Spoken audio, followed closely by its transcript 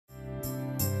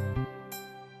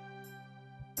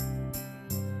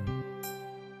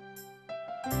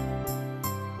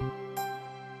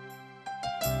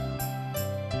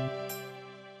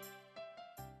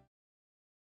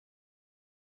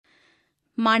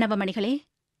மாணவமணிகளே,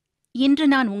 இன்று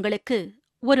நான் உங்களுக்கு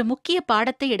ஒரு முக்கிய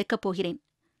பாடத்தை எடுக்கப் போகிறேன்.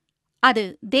 அது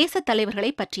தேசத்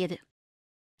தலைவர்களைப் பற்றியது.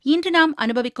 இன்று நாம்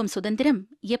அனுபவிக்கும் சுதந்திரம்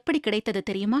எப்படி கிடைத்தது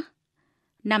தெரியுமா?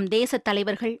 நம் தேசத்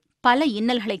தலைவர்கள் பல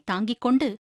இன்னல்களைத் தாங்கிக் கொண்டு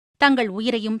தங்கள்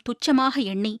உயிரையும் துச்சமாக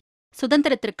எண்ணி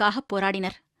சுதந்திரத்திற்காக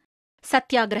போராடினர்.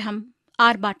 சத்தியாகிரகம்,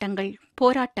 ஆர்ப்பாட்டங்கள்,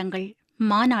 போராட்டங்கள்,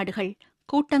 மாநாடுகள்,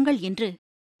 கூட்டங்கள் என்று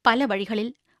பல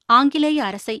வழிகளில் ஆங்கிலேய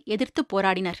அரசை எதிர்த்துப்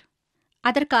போராடினர்.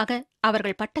 அதற்காக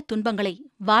அவர்கள் பட்ட துன்பங்களை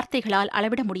வார்த்தைகளால்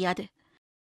அளவிட முடியாது.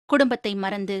 குடும்பத்தை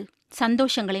மறந்து,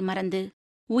 சந்தோஷங்களை மறந்து,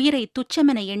 உயிரை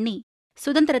துச்சமென எண்ணி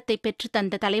சுதந்திரத்தை பெற்றுத்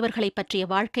தந்த தலைவர்களைப் பற்றிய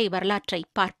வாழ்க்கை வரலாற்றை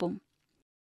பார்ப்போம்.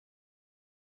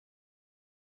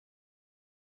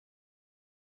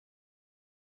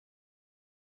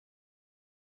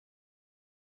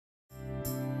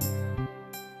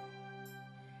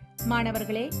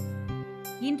 மாணவர்களே,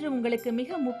 இன்று உங்களுக்கு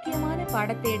மிக முக்கியமான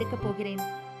பாடத்தை எடுக்கப் போகிறேன்.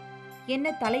 என்ன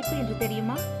தலைப்பு என்று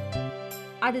தெரியுமா?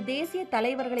 அது தேசிய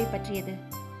தலைவர்களை பற்றியது.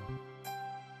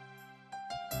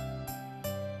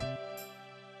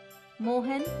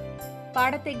 மோகன்,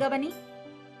 பாடத்தை கவனி.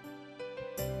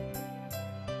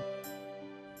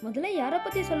 முதல்ல யார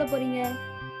பத்தி சொல்ல போறீங்க?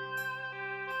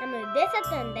 நம்ம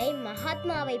தேசத்தந்தை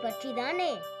மகாத்மாவை பற்றி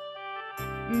தானே?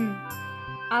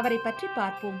 அவரை பற்றி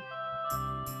பார்ப்போம்.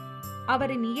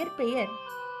 அவரின் இயற்பெயர்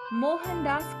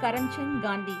மோகன்தாஸ் கரம்சந்த்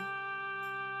காந்தி.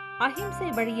 அஹிம்சை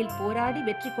வழியில் போராடி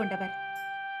வெற்றி கொண்டவர்.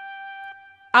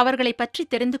 அவர்களை பற்றி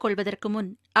தெரிந்து கொள்வதற்கு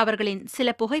முன் அவர்களின்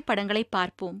சில புகைப்படங்களை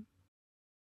பார்ப்போம்.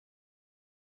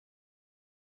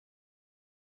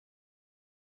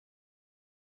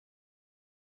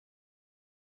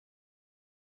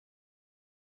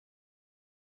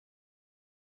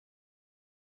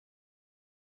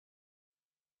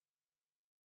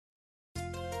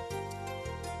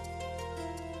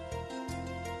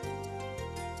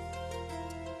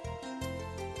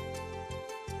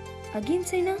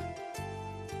 அகிம்சைனா?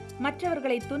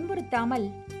 மற்றவர்களை துன்புறுத்தாமல்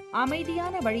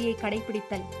அமைதியான வழியை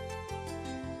கடைபிடித்தல்.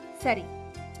 சரி,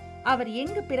 அவர்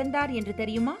எங்கு பிறந்தார் என்று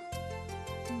தெரியுமா?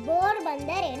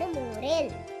 போர்பந்தர் எனும்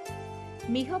ஊரில்.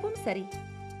 மிகவும் சரி.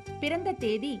 பிறந்த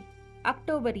தேதி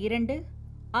அக்டோபர் 2,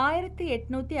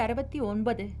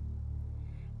 1869.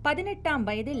 18ஆம்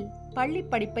வயதில் பள்ளி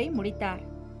படிப்பை முடித்தார்.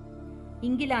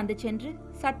 இங்கிலாந்து சென்று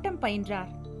சட்டம்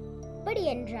பயின்றார். அப்படி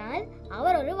என்றால்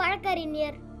அவர் ஒரு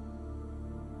வழக்கறிஞர்.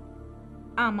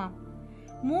 ஆமாம்,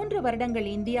 3 வருடங்கள்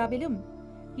இந்தியாவிலும்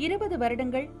 20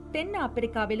 வருடங்கள் தென்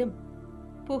ஆப்பிரிக்காவிலும்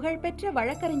புகழ்பெற்ற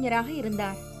வழக்கறிஞராக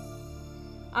இருந்தார்.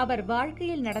 அவர்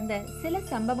வாழ்க்கையில் நடந்த சில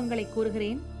சம்பவங்களை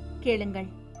கூறுகிறேன், கேளுங்கள்.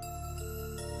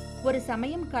 ஒரு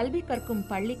சமயம் கல்வி கற்கும்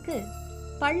பள்ளிக்கு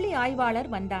பள்ளி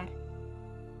ஆய்வாளர் வந்தார்.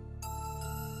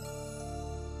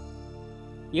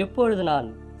 எப்பொழுது நான்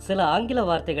சில ஆங்கில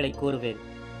வார்த்தைகளை கூறுவேன்,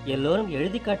 எல்லோரும்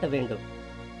எழுதி காட்ட வேண்டும்.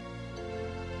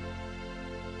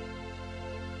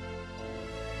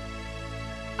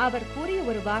 அவர் கூறிய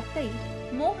ஒரு வார்த்தை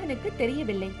மோகனுக்கு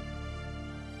தெரியவில்லை.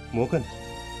 மோகன்,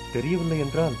 தெரியவில்லை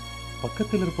என்றால்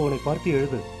பக்கத்தில் இருப்பவனை பார்த்து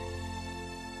எழுது.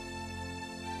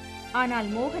 ஆனால்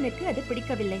மோகனுக்கு அது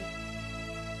பிடிக்கவில்லை.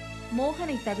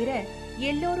 மோகனை தவிர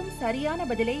எல்லோரும் சரியான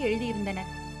பதிலை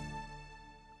எழுதியிருந்தனர்.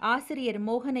 ஆசிரியர்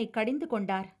மோகனை கடிந்து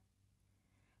கொண்டார்.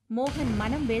 மோகன்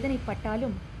மனம்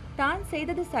வேதனைப்பட்டாலும் தான்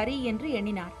செய்தது சரி என்று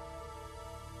எண்ணினார்.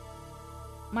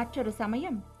 மற்றொரு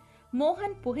சமயம்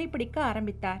மோகன் புகைப்பிடிக்க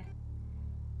ஆரம்பித்தார்.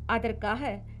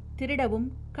 அதற்காக திருடவும்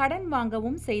கடன்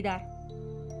வாங்கவும் செய்தார்.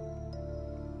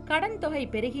 கடன் தொகை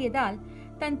பெருகியதால்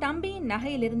தன் தம்பியின்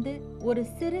நகையிலிருந்து ஒரு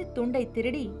சிறு துண்டை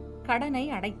திருடி கடனை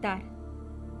அடைத்தார்.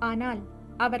 ஆனால்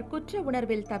அவர் குற்ற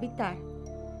உணர்வில் தவித்தார்.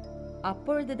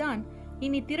 அப்பொழுதுதான்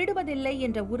இனி திருடுவதில்லை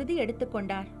என்ற உறுதி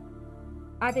எடுத்துக்கொண்டார்.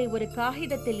 அதை ஒரு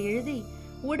காகிதத்தில் எழுதி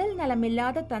உடல்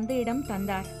நலமில்லாத தந்தையிடம்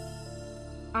தந்தார்.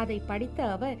 அதை படித்த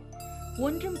அவர்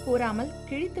ஒன்றும் கூறாமல்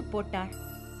கிழித்து போட்டார்.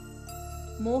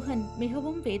 மோகன்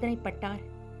மிகவும் வேதனைப்பட்டார்.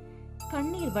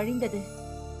 கண்ணீர் வழிந்தது.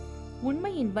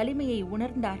 உண்மையின் வலிமையை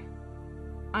உணர்ந்தார்.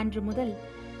 அன்று முதல்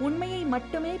உண்மையை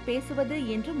மட்டுமே பேசுவது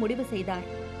என்று முடிவு செய்தார்.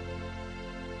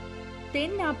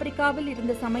 தென் ஆப்பிரிக்காவில்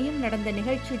இருந்த சமயம் நடந்த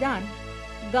நிகழ்ச்சிதான்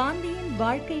காந்தியின்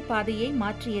வாழ்க்கை பாதையை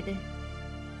மாற்றியது.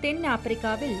 தென்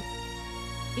ஆப்பிரிக்காவில்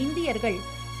இந்தியர்கள்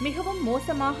மிகவும்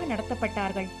மோசமாக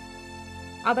நடத்தப்பட்டார்கள்.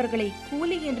 அவர்களை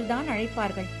கூலி என்றுதான்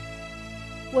அழைப்பார்கள்.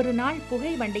 ஒரு நாள்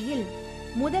புகை வண்டியில்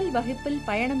முதல் வகுப்பில்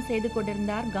பயணம் செய்து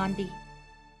கொண்டிருந்தார் காந்தி.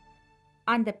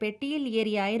 அந்த பெட்டியில்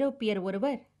ஏறிய ஐரோப்பியர்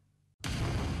ஒருவர்,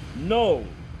 "நோ,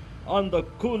 அந்த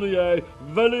கூலியை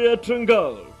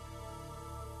வெளியேற்றுங்கள்."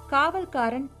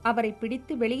 காவல்காரன் அவரை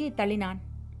பிடித்து வெளியே தள்ளினான்.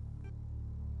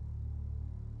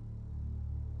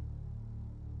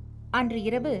 அன்று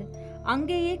இரவு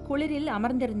அங்கேயே குளிரில்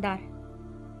அமர்ந்திருந்தார்.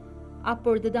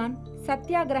 அப்பொழுதுதான்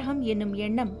சத்தியாகிரகம் என்னும்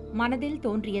எண்ணம் மனதில்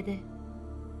தோன்றியது.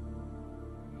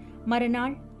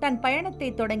 மறுநாள் தன்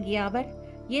பயணத்தை தொடங்கிய அவர்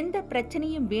எந்த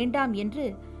பிரச்சனையும் வேண்டாம்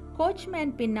என்று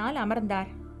கோச்மேன் பின்னால் அமர்ந்தார்.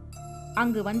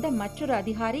 அங்கு வந்த மற்றொரு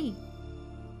அதிகாரி,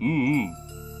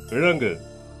 இழங்கு,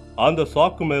 அந்த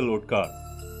சாக்கு மேல் உட்கார்.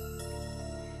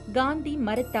 காந்தி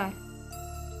மறுத்தார்.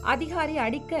 அதிகாரி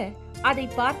அடிக்க அதை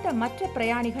பார்த்த மற்ற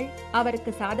பிரயாணிகள்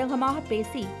அவருக்கு சாதகமாக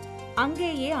பேசி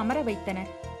அங்கேயே அமர வைத்தனர்.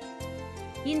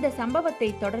 இந்த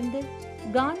சம்பவத்தை தொடர்ந்து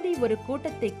காந்தி ஒரு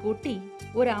கூட்டத்தை கூட்டி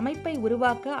ஒரு அமைப்பை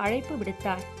உருவாக்க அழைப்பு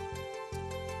விடுத்தார்.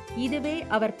 இதுவே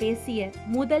அவர் பேசிய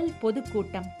முதல்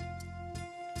பொதுக்கூட்டம்.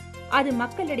 அது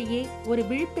மக்களிடையே ஒரு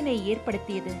விழிப்பினை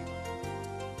ஏற்படுத்தியது.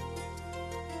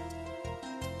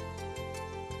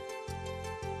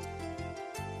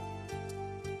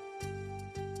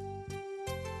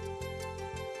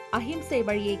 அஹிம்சை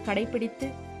வழியை கடைபிடித்து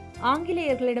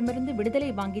ஆங்கிலேயர்களிடமிருந்து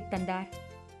விடுதலை வாங்கித் தந்தார்.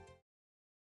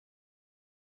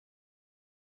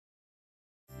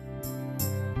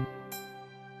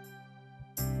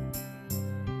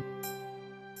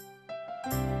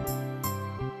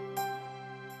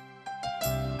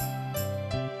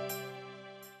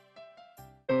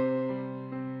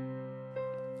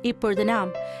 இப்பொழுது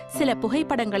நாம் சில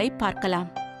புகைப்படங்களை பார்க்கலாம்.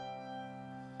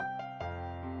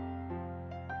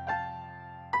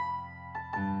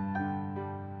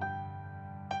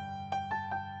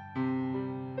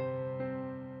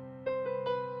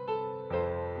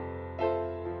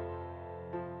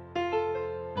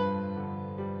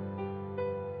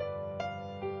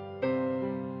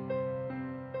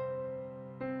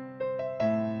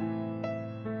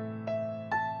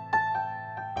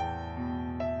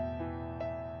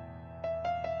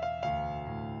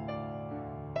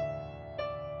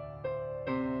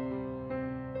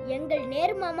 எங்கள்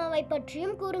நேரு மாமாவை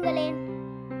பற்றியும் கூறுங்களேன்.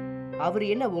 அவர்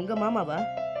என்ன உங்க மாமாவா?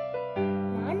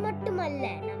 நான் மட்டுமல்ல,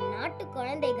 நம் நாட்டு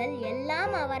குழந்தைகள்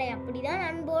எல்லாம் அவரை அப்படிதான்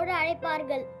அன்போடு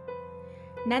அழைப்பார்கள்.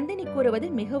 நந்தினி கூறுவது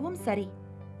மிகவும் சரி.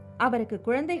 அவருக்கு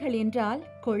குழந்தைகள் என்றால்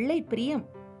கொள்ளை பிரியம்.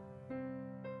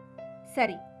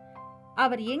 சரி,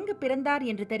 அவர் எங்கு பிறந்தார்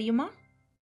என்று தெரியுமா?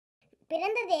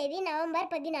 பிறந்த தேதி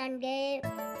நவம்பர் 14,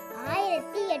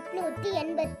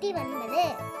 1889.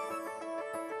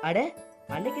 அட,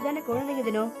 அன்னைக்கு தானே குழந்தைங்க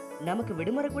தினம். நமக்கு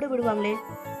விடுமுறை கூட விடுவாங்களே.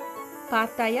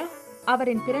 பார்த்தாயா,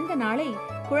 அவரின் பிறந்த நாளை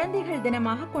குழந்தைகள்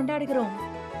தினமாக கொண்டாடுகிறோம்.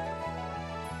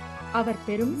 அவர்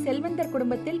பெரும் செல்வந்தர்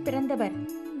குடும்பத்தில் பிறந்தவர்.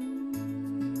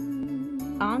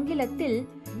 ஆங்கிலத்தில்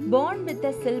born with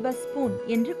a silver spoon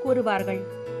என்று கூறுவார்கள்.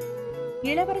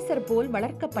 இளவரசர் போல்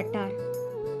வளர்க்கப்பட்டார்.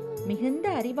 மிகுந்த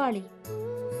அறிவாளி.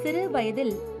 சிறு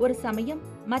வயதில் ஒரு சமயம்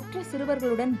மற்ற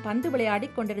சிறுவர்களுடன் பந்து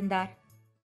விளையாடிக் கொண்டிருந்தார்.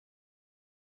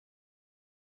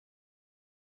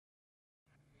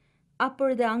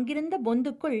 அப்பொழுது அங்கிருந்த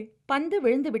பொந்துக்குள் பந்து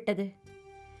விழுந்து விட்டது.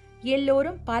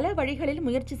 எல்லோரும் பல வழிகளில்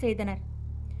முயற்சி செய்தனர்.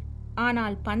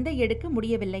 ஆனால் பந்தை எடுக்க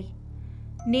முடியவில்லை.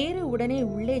 நேரு உடனே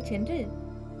உள்ளே சென்று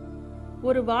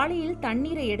ஒரு வாளியில்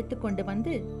தண்ணீரை எடுத்துக்கொண்டு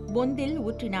வந்து பொந்தில்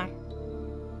ஊற்றினார்.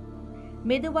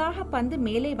 மெதுவாக பந்து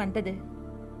மேலே வந்தது.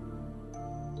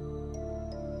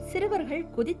 சிறுவர்கள்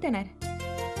குதித்தனர்.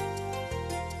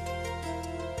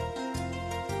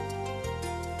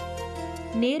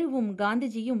 நேருவும்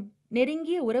காந்திஜியும்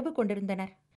நெருங்கிய உறவு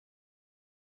கொண்டிருந்தனர்.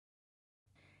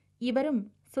 இவரும்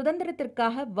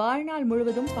சுதந்திரத்திற்காக வாழ்நாள்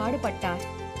முழுவதும் பாடுபட்டார்.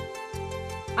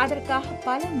 அதற்காக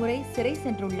பல முறை சிறை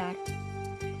சென்றுள்ளார்.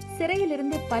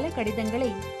 சிறையிலிருந்து பல கடிதங்களை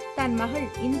தன் மகள்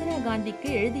இந்திரா காந்திக்கு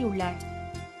எழுதியுள்ளார்.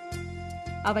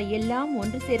 அவை எல்லாம்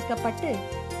ஒன்று சேர்க்கப்பட்டு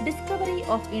டிஸ்கவரி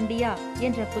ஆஃப் இந்தியா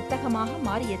என்ற புத்தகமாக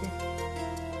மாறியது.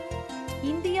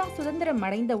 இந்தியா சுதந்திரம்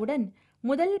அடைந்தவுடன்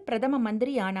முதல் பிரதம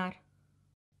மந்திரி ஆனார்.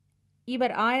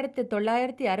 இவர்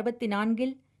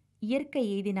 1964 இயற்கை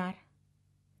எய்தினார்.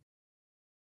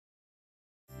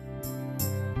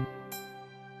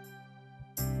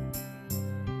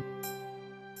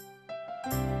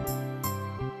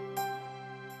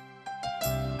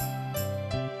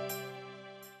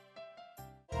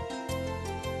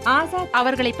 ஆசாத்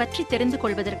அவர்களை பற்றி தெரிந்து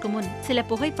கொள்வதற்கு முன் சில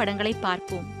புகைப்படங்களை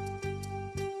பார்ப்போம்.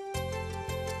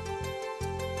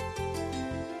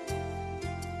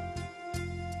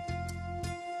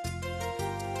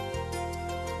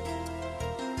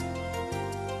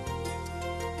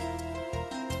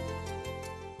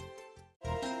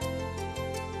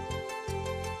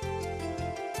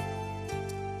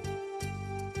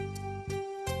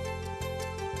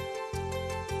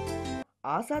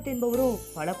 ஆசாத் என்பவரும்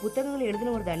பல புத்தகங்களை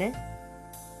எழுதினவர் தானே?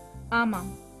 ஆமாம்,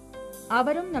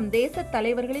 அவரும் நம் தேச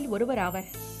தலைவர்களில் ஒருவர் ஆவர்.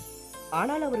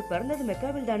 ஆனால் அவர் பிறந்தது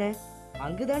மெக்காவில் தானே?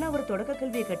 அங்குதானே அவர் தொடக்க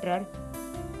கல்வியை கற்றார்.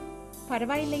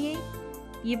 பரவாயில்லையே,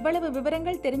 இவ்வளவு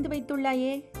விவரங்கள் தெரிந்து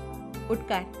வைத்துள்ளாயே.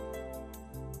 உட்கார்.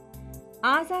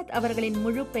 ஆசாத் அவர்களின்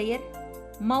முழு பெயர்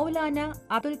மௌலானா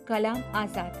அபுல் கலாம்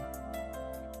ஆசாத்.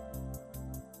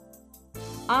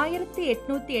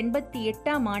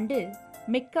 1888ஆம் ஆண்டு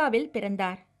மெக்காவில்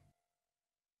பிறந்தார்.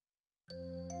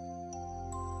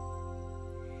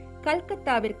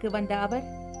 கல்கத்தாவிற்கு வந்த அவர்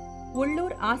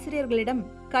உள்ளூர்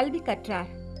ஆசிரியர்களிடம் கல்வி கற்றார்.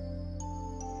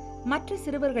 மற்ற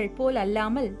சிறுவர்கள் போல்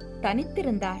அல்லாமல்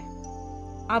தனித்திருந்தார்.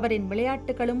 அவரின்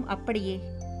விளையாட்டுகளும் அப்படியே.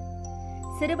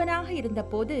 சிறுவனாக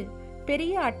இருந்தபோது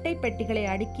பெரிய அட்டை பெட்டிகளை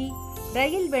அடுக்கி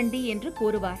ரயில் வண்டி என்று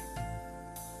கூறுவார்.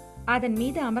 அதன்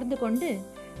மீது அமர்ந்து கொண்டு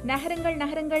நகரங்கள்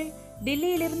நகரங்கள்,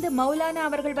 டில்லியிலிருந்து மௌலானா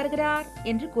அவர்கள் வருகிறார்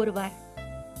என்று கூறுவார்.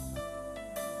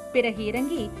 பிறகு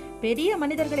இறங்கி பெரிய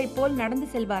மனிதர்களைப் போல் நடந்து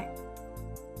செல்வார்.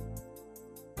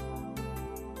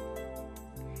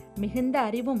 மிகுந்த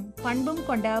அறிவும் பண்பும்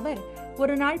கொண்ட அவர்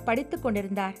ஒரு நாள் படித்துக்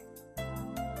கொண்டிருந்தார்.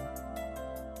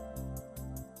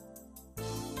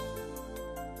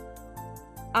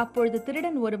 அப்பொழுது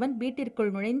திருடன் ஒருவன்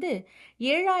வீட்டிற்குள் நுழைந்து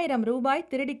 7000 ரூபாய்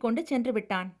திருடிக் கொண்டு சென்று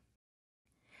விட்டான்.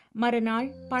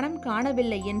 மறுநாள் பணம்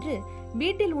காணவில்லை என்று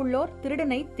வீட்டில் உள்ளோர்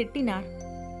திருடனை திட்டினார்.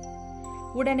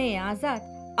 உடனே ஆசாத்,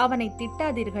 அவனை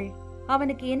திட்டாதீர்கள்,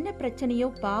 அவனுக்கு என்ன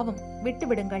பிரச்சனையோ பாவம்,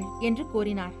 விட்டுவிடுங்கள் என்று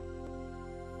கூறினார்.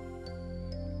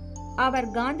 அவர்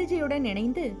காந்திஜியுடன்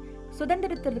இணைந்து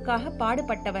சுதந்திரத்திற்காக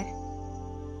பாடுபட்டவர்.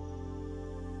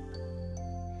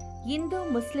 இந்து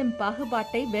முஸ்லிம்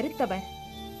பாகுபாட்டை வெறுத்தவர்.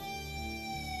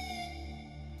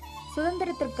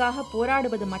 சுதந்திரத்திற்காக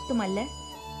போராடுவது மட்டுமல்ல,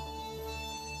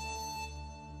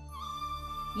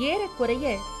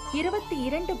 ஏறக்குறைய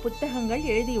 22 புத்தகங்கள்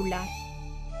எழுதியுள்ளார்.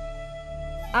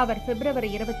 அவர்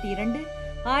பிப்ரவரி 22,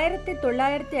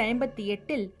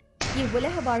 1958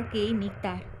 இவ்வுலக வாழ்க்கையை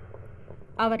நீத்தார்.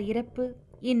 அவர் இறப்பு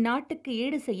இந்நாட்டுக்கு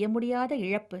ஈடு செய்ய முடியாத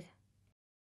இழப்பு.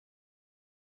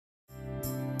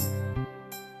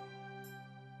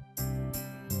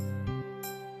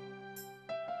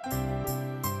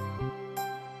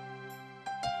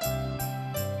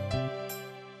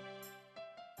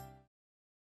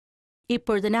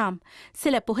 இப்பொழுது நாம்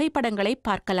சில புகைப்படங்களை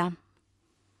பார்க்கலாம்.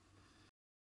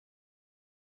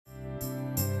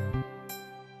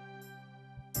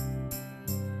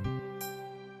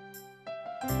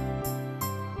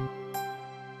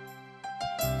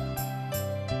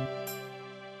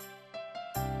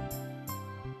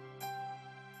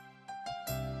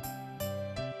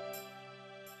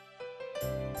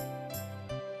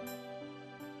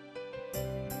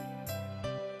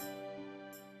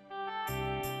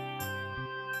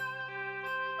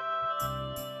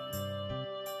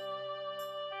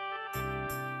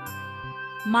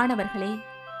 மாணவர்களே,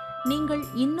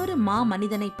 நீங்கள் இன்னொரு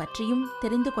மாமனிதனை பற்றியும்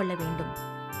தெரிந்து கொள்ள வேண்டும்.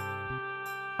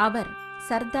 அவர்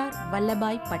சர்தார்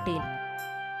வல்லபாய் பட்டேல்.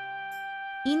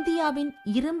 இந்தியாவின்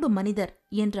இரும்பு மனிதர்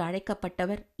என்று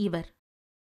அழைக்கப்பட்டவர் இவர்.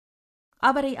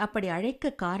 அவரை அப்படி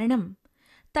அழைக்க காரணம்,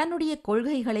 தன்னுடைய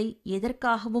கொள்கைகளை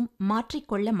எதற்காகவும்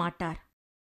மாற்றிக்கொள்ள மாட்டார்.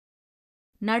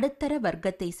 நடுத்தர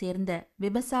வர்க்கத்தை சேர்ந்த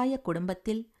விவசாய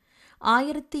குடும்பத்தில்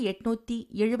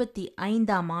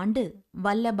 1875ஆம் ஆண்டு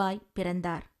வல்லபாய்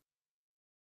பிறந்தார்.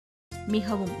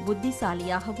 மிகவும்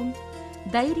புத்திசாலியாகவும்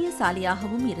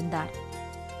தைரியசாலியாகவும் இருந்தார்.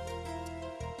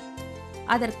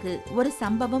 அதற்கு ஒரு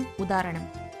சம்பவம்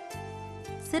உதாரணம்.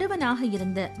 சிறுவனாக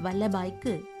இருந்த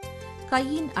வல்லபாய்க்கு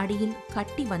கையின் அடியில்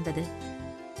கட்டி வந்தது.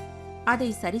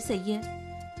 அதை சரிசெய்ய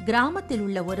கிராமத்தில்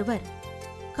உள்ள ஒருவர்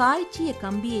காய்ச்சிய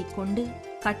கம்பியைக் கொண்டு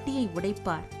கட்டியை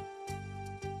உடைப்பார்.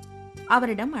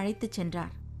 அவரிடம் அழைத்துச்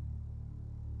சென்றார்.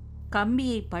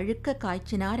 கம்பியை பழுக்க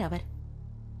காய்ச்சினார் அவர்.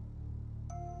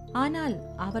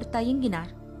 ஆனால் அவர்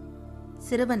தயங்கினார்.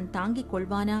 சிறுவன் தாங்கிக்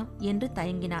கொள்வானா என்று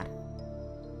தயங்கினார்.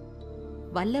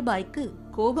 வல்லபாய்க்கு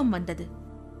கோபம் வந்தது.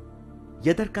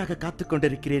 எதற்காக காத்துக்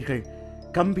கொண்டிருக்கிறீர்கள்?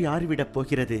 கம்பி ஆறிவிடப்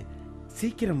போகிறது,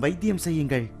 சீக்கிரம் வைத்தியம்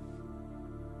செய்யுங்கள்.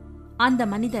 அந்த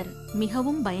மனிதர்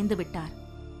மிகவும் பயந்து விட்டார்.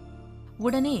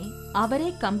 உடனே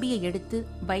அவரே கம்பியை எடுத்து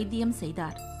வைத்தியம்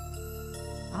செய்தார்.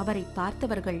 அவரை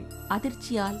பார்த்தவர்கள்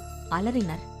அதிர்ச்சியால்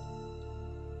அலறினர்.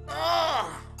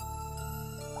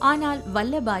 ஆனால்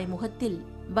வல்லபாய் முகத்தில்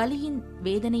வலியின்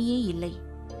வேதனையே இல்லை.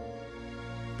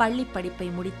 பள்ளிப் படிப்பை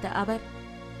முடித்த அவர்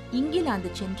இங்கிலாந்து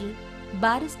சென்று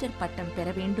பாரிஸ்டர் பட்டம்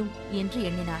பெற வேண்டும் என்று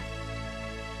எண்ணினார்.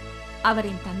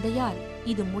 அவரின் தந்தையால்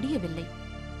இது முடியவில்லை.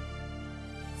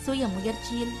 சுய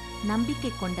முயற்சியில்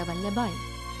நம்பிக்கை கொண்ட வல்லபாய்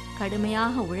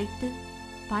கடுமையாக உழைத்து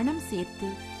பணம்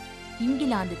சேர்த்து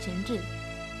இங்கிலாந்து சென்று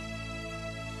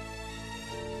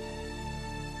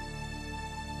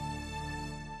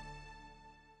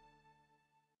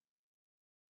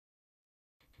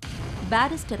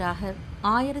பாரிஸ்டராக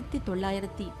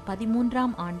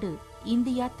 1913ஆம் ஆண்டு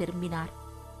இந்தியா திரும்பினார்.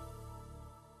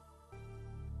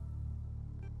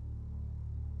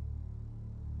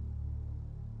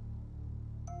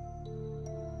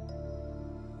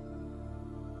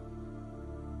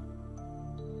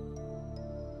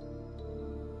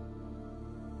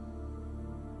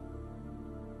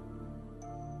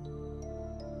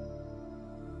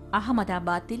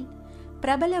 அகமதாபாத்தில்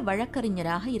பிரபல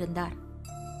வழக்கறிஞராக இருந்தார்.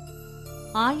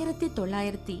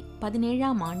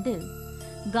 1917ஆம் ஆண்டு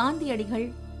காந்தியடிகள்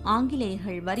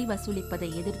ஆங்கிலேயர்கள் வரி வசூலிப்பதை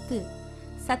எதிர்த்து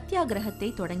சத்தியாகிரகத்தை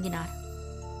தொடங்கினார்.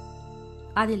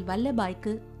 அதில்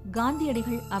வல்லபாய்க்கு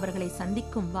காந்தியடிகள் அவர்களை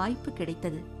சந்திக்கும் வாய்ப்பு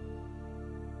கிடைத்தது.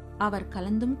 அவர்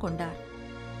கலந்தும் கொண்டார்.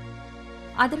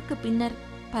 அதற்கு பின்னர்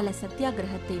பல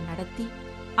சத்தியாகிரகத்தை நடத்தி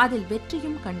அதில்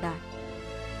வெற்றியும் கண்டார்.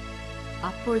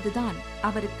 அப்பொழுதுதான்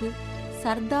அவருக்கு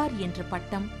சர்தார் என்ற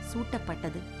பட்டம்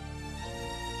சூட்டப்பட்டது.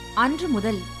 அன்று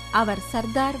முதல் அவர்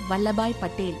சர்தார் வல்லபாய்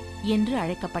பட்டேல் என்று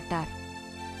அழைக்கப்பட்டார்.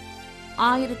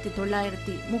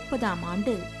 1930ஆம்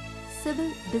ஆண்டு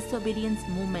சிவில் டிசொபீடியன்ஸ்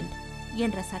மூவ்மெண்ட்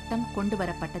என்ற சட்டம்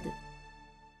கொண்டுவரப்பட்டது.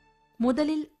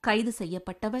 முதலில் கைது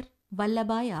செய்யப்பட்டவர்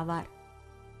வல்லபாய் ஆவார்.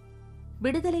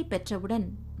 விடுதலை பெற்றவுடன்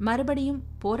மறுபடியும்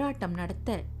போராட்டம் நடத்த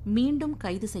மீண்டும்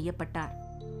கைது செய்யப்பட்டார்.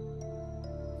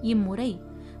 இம்முறை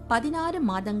 16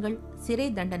 மாதங்கள் சிறை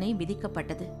தண்டனை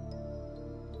விதிக்கப்பட்டது.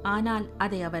 ஆனால்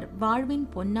அதை அவர் வாழ்வின்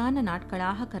பொன்னான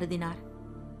நாட்களாக கருதினார்.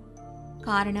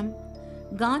 காரணம்,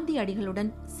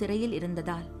 காந்தியடிகளுடன் சிறையில்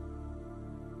இருந்ததால்.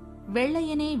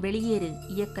 வெள்ளையனே வெளியேறு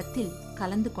இயக்கத்தில்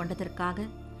கலந்து கொண்டதற்காக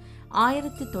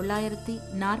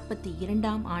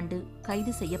 1942ஆம் ஆண்டு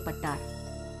கைது செய்யப்பட்டார்.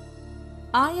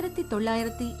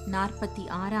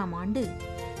 1946ஆம் ஆண்டு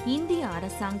இந்திய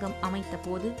அரசாங்கம்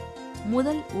அமைத்தபோது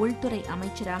முதல் உள்துறை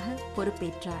அமைச்சராக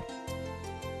பொறுப்பேற்றார்.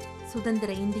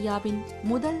 சுதந்திர இந்தியாவின்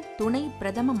முதல் துணை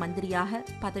பிரதம மந்திரியாக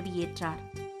பதவியேற்றார்.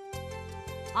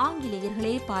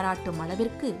 ஆங்கிலேயர்களே பாராட்டும்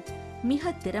அளவிற்கு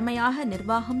மிக திறமையாக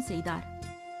நிர்வாகம் செய்தார்.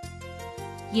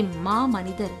 இம்மா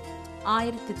மனிதர்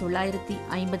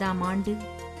 1950ஆம் ஆண்டு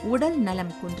உடல்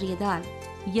நலம் குன்றியதால்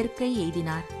இயற்கை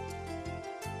எய்தினார்.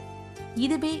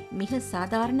 இதுவே மிக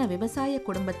சாதாரண விவசாய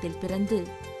குடும்பத்தில் பிறந்து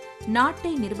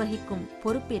நாட்டை நிர்வகிக்கும்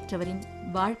பொறுப்பேற்றவரின்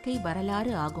வாழ்க்கை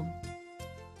வரலாறு ஆகும்.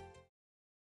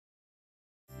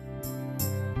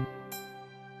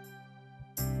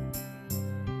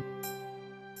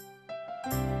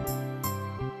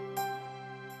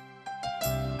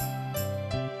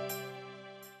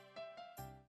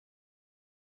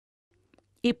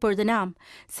 இப்பொழுது நாம்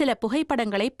சில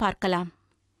புகைப்படங்களை பார்க்கலாம்.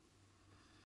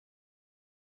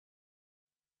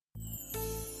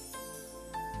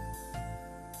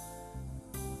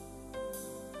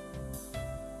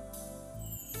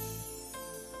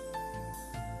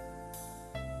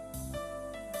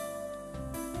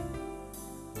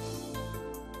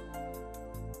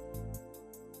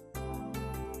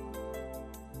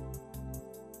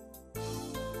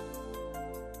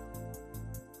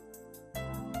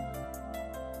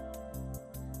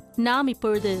 நாம்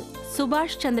இப்பொழுது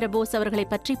சுபாஷ் சந்திர போஸ் அவர்களை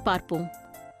பற்றி பார்ப்போம்.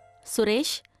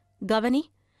 சுரேஷ், கவனி.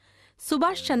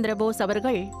 சுபாஷ் சந்திர போஸ்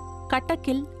அவர்கள்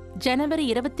கட்டக்கில் ஜனவரி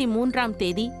 23ஆம்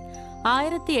தேதி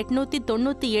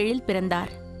 1897இல்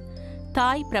பிறந்தார்.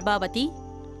 தாய் பிரபாவதி,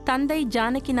 தந்தை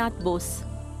ஜானகிநாத் போஸ்,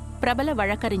 பிரபல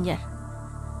வழக்கறிஞர்.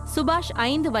 சுபாஷ்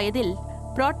 5 வயதில்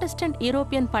புராட்டஸ்டன்ட்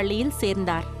யூரோப்பியன் பள்ளியில்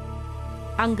சேர்ந்தார்.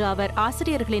 அங்கு அவர்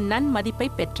ஆசிரியர்களின் நன்மதிப்பை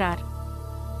பெற்றார்.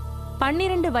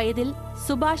 12 வயதில்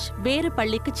சுபாஷ் வேறு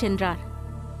பள்ளிக்கு சென்றார்.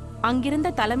 அங்கிருந்த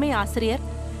தலைமை ஆசிரியர்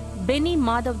பெனி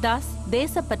மாதவ்தாஸ்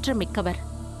தேசப்பற்று மிக்கவர்.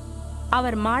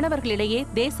 அவர் மாணவர்களிடையே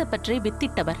தேசப்பற்றை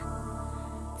வித்திட்டவர்.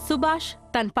 சுபாஷ்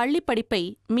தன் பள்ளி படிப்பை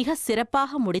மிக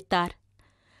சிறப்பாக முடித்தார்.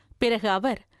 பிறகு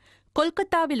அவர்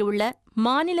கொல்கத்தாவில் உள்ள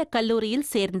மாநில கல்லூரியில்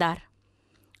சேர்ந்தார்.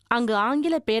 அங்கு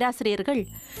ஆங்கில பேராசிரியர்கள்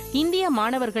இந்திய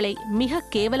மாணவர்களை மிக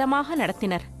கேவலமாக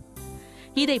நடத்தினர்.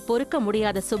 இதை பொறுக்க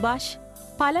முடியாத சுபாஷ்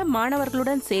பல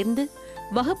மாணவர்களுடன் சேர்ந்து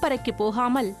வகுப்பறைக்கு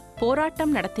போகாமல்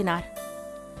போராட்டம் நடத்தினார்.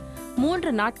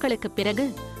 3 நாட்களுக்கு பிறகு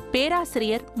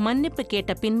பேராசிரியர் மன்னிப்பு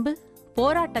கேட்ட பின்பு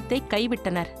போராட்டத்தை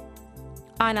கைவிட்டனர்.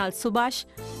 ஆனால் சுபாஷ்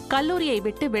கல்லூரியை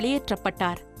விட்டு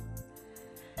வெளியேற்றப்பட்டார்.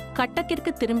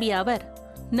 கட்டக்கிற்கு திரும்பிய அவர்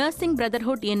நர்சிங்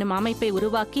பிரதர்ஹுட் என்னும் அமைப்பை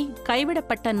உருவாக்கி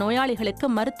கைவிடப்பட்ட நோயாளிகளுக்கு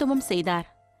மருத்துவம் செய்தார்.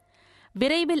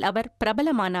 விரைவில் அவர்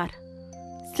பிரபலமானார்.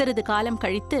 சிறிது காலம்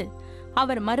கழித்து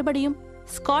அவர் மறுபடியும்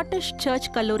ஸ்காட்டிஷ் சர்ச்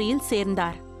கல்லூரியில்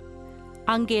சேர்ந்தார்.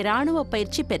 அங்கே இராணுவ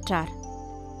பயிற்சி பெற்றார்.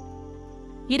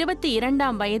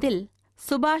 22ஆம் வயதில்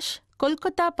சுபாஷ்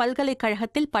கொல்கத்தா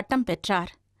பல்கலைக்கழகத்தில் பட்டம்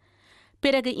பெற்றார்.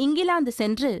 பிறகு இங்கிலாந்து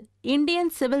சென்று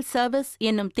இந்தியன் சிவில் சர்வீஸ்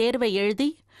என்னும் தேர்வை எழுதி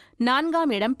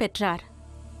 4ஆம் இடம் பெற்றார்.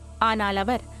 ஆனால்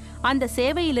அவர் அந்த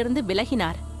சேவையிலிருந்து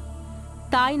விலகினார்.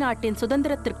 தாய்நாட்டின்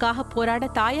சுதந்திரத்திற்காக போராட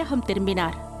தாயகம்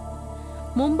திரும்பினார்.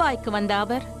 மும்பாய்க்கு வந்த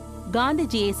அவர்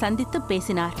காந்திஜியை சந்தித்து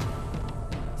பேசினார்.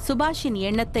 சுபாஷின்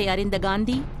எண்ணத்தை அறிந்த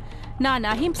காந்தி நான்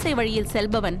அஹிம்சை வழியில்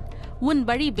செல்பவன், உன்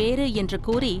வழி வேறு என்று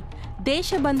கூறி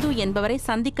தேசபந்து என்பவரை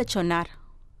சந்திக்கச் சொன்னார்.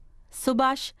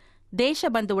 சுபாஷ்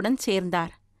தேசபந்துவுடன்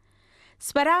சேர்ந்தார்.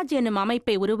 ஸ்வராஜ் எனும்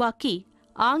அமைப்பை உருவாக்கி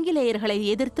ஆங்கிலேயர்களை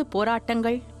எதிர்த்து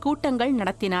போராட்டங்கள், கூட்டங்கள்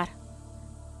நடத்தினார்.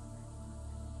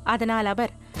 அதனால்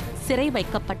அவர் சிறை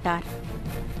வைக்கப்பட்டார்.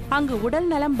 அங்கு உடல்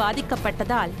நலம்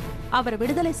பாதிக்கப்பட்டதால் அவர்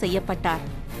விடுதலை செய்யப்பட்டார்.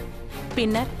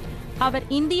 பின்னர் அவர்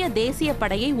இந்திய தேசிய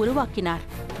படையை உருவாக்கினார்.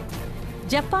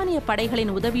 ஜப்பானிய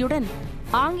படைகளின் உதவியுடன்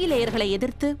ஆங்கிலேயர்களை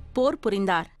எதிர்த்து போர்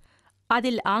புரிந்தார்.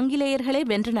 அதில் ஆங்கிலேயர்களே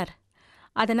வென்றனர்.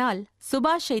 அதனால்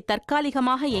சுபாஷை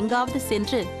தற்காலிகமாக எங்காவது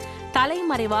சென்று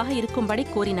தலைமறைவாக இருக்கும்படி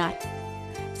கூறினார்.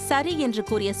 சரி என்று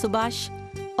கூறிய சுபாஷ்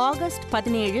ஆகஸ்ட்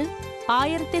 17,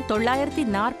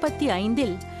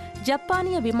 1945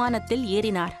 ஜப்பானிய விமானத்தில்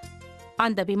ஏறினார்.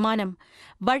 அந்த விமானம்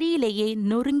வழியிலேயே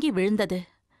நொறுங்கி விழுந்தது.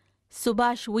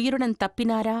 சுபாஷ் உயிருடன்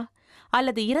தப்பினாரா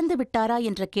அல்லது இறந்து விட்டாரா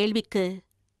என்ற கேள்விக்கு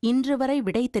இன்று வரை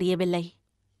விடை தெரியவில்லை.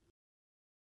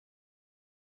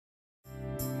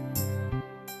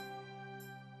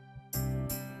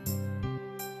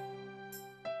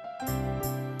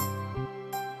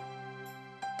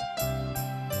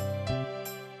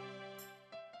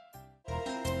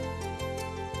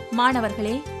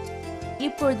 மாணவர்களே,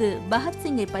 இப்பொழுது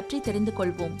பகத்சிங்கை பற்றி தெரிந்து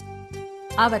கொள்வோம்.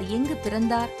 அவர் எங்கு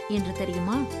பிறந்தார் என்று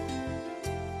தெரியுமா?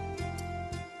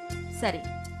 சரி,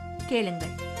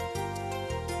 கேளுங்கள்.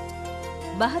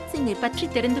 பகத்சிங்கை பற்றி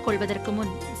தெரிந்து கொள்வதற்கு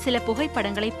முன் சில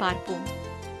புகைப்படங்களை பார்ப்போம்.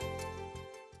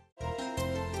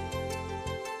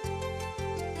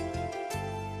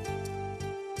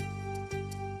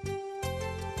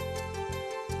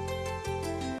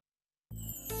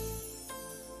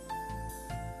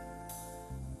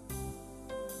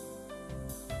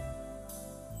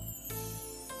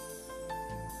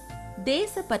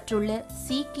 தேசப்பற்றுள்ள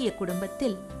சீக்கிய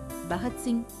குடும்பத்தில்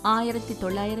பகத்சிங்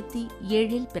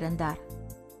 1907 பிறந்தார்.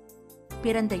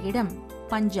 பிறந்த இடம்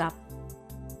பஞ்சாப்.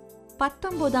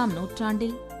 19ஆம்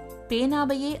நூற்றாண்டில்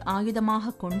பேனாவையே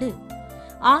ஆயுதமாக கொண்டு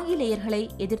ஆங்கிலேயர்களை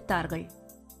எதிர்த்தார்கள்.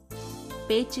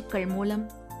 பேச்சுக்கள் மூலம்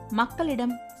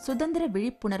மக்களிடம் சுதந்திர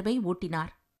விழிப்புணர்வை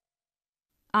ஊட்டினார்.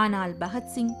 ஆனால்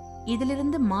பகத்சிங்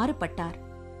இதிலிருந்து மாறுபட்டார்.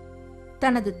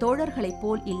 தனது தோழர்களைப்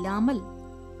போல் இல்லாமல்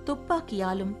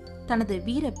துப்பாக்கியாலும் தனது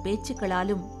வீர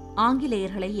பேச்சுக்களாலும்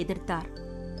ஆங்கிலேயர்களை எதிர்த்தார்.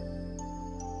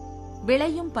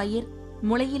 விளையும் பயிர்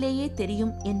முளையிலேயே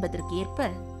தெரியும் என்பதற்கு ஏற்ப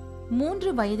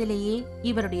 3 வயதிலேயே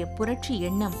இவருடைய புரட்சி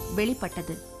எண்ணம்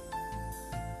வெளிப்பட்டது.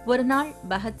 ஒருநாள்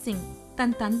பகத்சிங்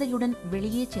தன் தந்தையுடன்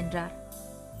வெளியே சென்றார்.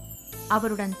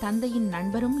 அவருடன் தந்தையின்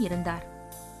நண்பரும் இருந்தார்.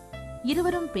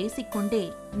 இருவரும் பேசிக்கொண்டே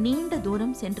நீண்ட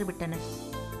தூரம் சென்றுவிட்டனர்.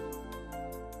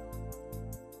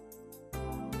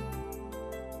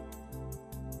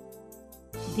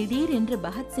 திடீரென்று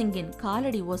பகத்சிங்கின்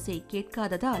காலடி ஓசை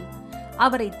கேட்காததால்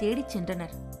அவரை தேடிச்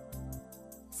சென்றனர்.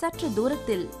 சற்று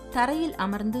தூரத்தில் தரையில்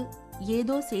அமர்ந்து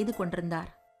ஏதோ செய்து கொண்டிருந்தார்.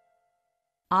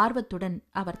 ஆர்வத்துடன்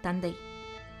அவர் தந்தை,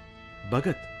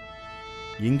 பகத்,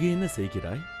 இங்கு என்ன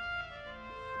செய்கிறாய்?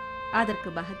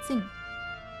 அதற்கு பகத்சிங்,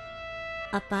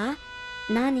 அப்பா,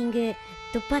 நான் இங்கு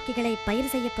துப்பாக்கிகளை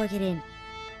பயிர் செய்யப் போகிறேன்.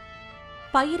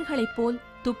 பயிர்களைப் போல்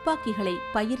துப்பாக்கிகளை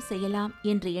பயிர் செய்யலாம்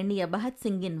என்று எண்ணிய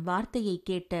பகத்சிங்கின் வார்த்தையை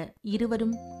கேட்ட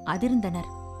இருவரும் அதிர்ந்தனர்.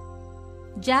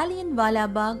 ஜாலியன்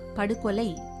வாலாபாக் படுகொலை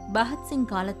பகத்சிங்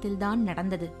காலத்தில்தான்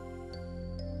நடந்தது.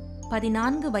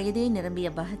 14 வயதே நிரம்பிய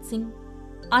பகத்சிங்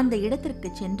அந்த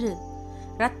இடத்திற்கு சென்று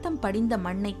இரத்தம் படிந்த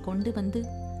மண்ணை கொண்டு வந்து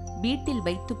வீட்டில்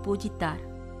வைத்து பூஜித்தார்.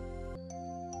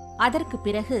 அதற்கு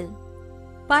பிறகு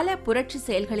பல புரட்சி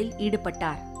செயல்களில்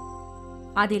ஈடுபட்டார்.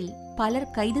 அதில்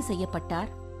பலர் கைது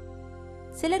செய்யப்பட்டார்.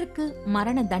 சிலருக்கு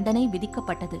மரண தண்டனை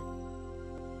விதிக்கப்பட்டது.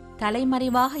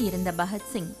 தலைமறைவாக இருந்த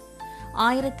பகத்சிங்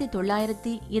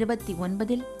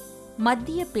 1929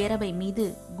 மத்திய பேரவை மீது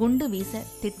குண்டு வீச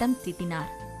திட்டம்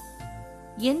தீட்டினார்.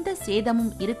 எந்த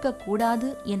சேதமும் இருக்கக்கூடாது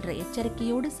என்ற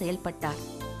எச்சரிக்கையோடு செயல்பட்டார்.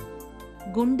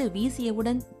 குண்டு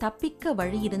வீசியவுடன் தப்பிக்க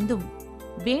வழியிருந்தும்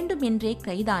வேண்டுமென்றே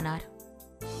கைதானார்.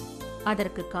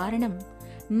 அதற்கு காரணம்,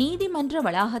 நீதிமன்ற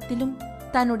வளாகத்திலும்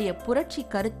தன்னுடைய புரட்சி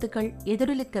கருத்துக்கள்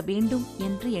எதிரொலிக்க வேண்டும்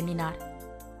என்று எண்ணினார்.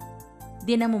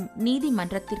 தினமும்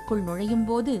நீதிமன்றத்திற்குள்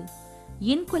நுழையும்போது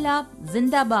இன்குலாப்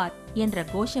ஜிந்தாபாத் என்ற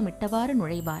கோஷமிட்டவாறு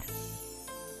நுழைவார்.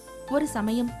 ஒரு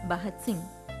சமயம் பகத்சிங்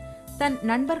தன்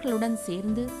நண்பர்களுடன்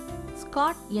சேர்ந்து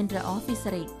ஸ்காட் என்ற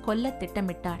ஆபீசரை கொல்ல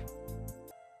திட்டமிட்டார்.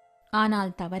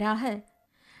 ஆனால் தவறாக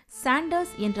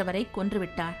சாண்டர்ஸ் என்றவரை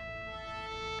கொன்றுவிட்டார்.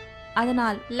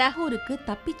 அதனால் லாகூருக்கு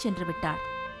தப்பிச் சென்று விட்டார்.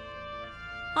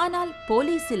 ஆனால்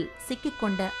போலீசில்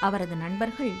சிக்கிக்கொண்ட அவரது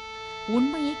நண்பர்கள்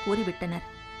உண்மையை கூறிவிட்டனர்.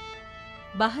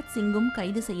 பகத்சிங்கும்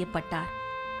கைது செய்யப்பட்டார்.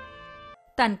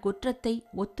 தன் குற்றத்தை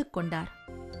ஒத்துக்கொண்டார்.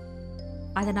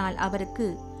 அதனால் அவருக்கு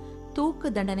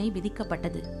தூக்கு தண்டனை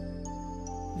விதிக்கப்பட்டது.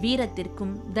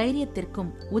 வீரத்திற்கும்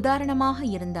தைரியத்திற்கும் உதாரணமாக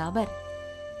இருந்த அவர்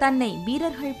தன்னை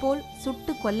வீரர்கள் போல்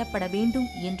சுட்டுக் கொல்லப்பட வேண்டும்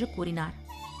என்று கூறினார்.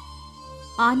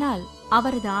 ஆனால்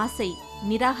அவரது ஆசை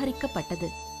நிராகரிக்கப்பட்டது.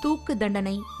 தூக்கு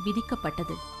தண்டனை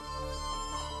விதிக்கப்பட்டது.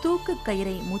 தூக்கு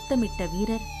கயிறை முத்தமிட்ட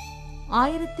வீரர்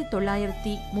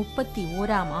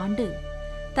 1931 ஆண்டு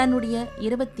தன்னுடைய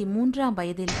 23ஆம்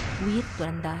வயதில் உயிர்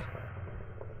துறந்தார்.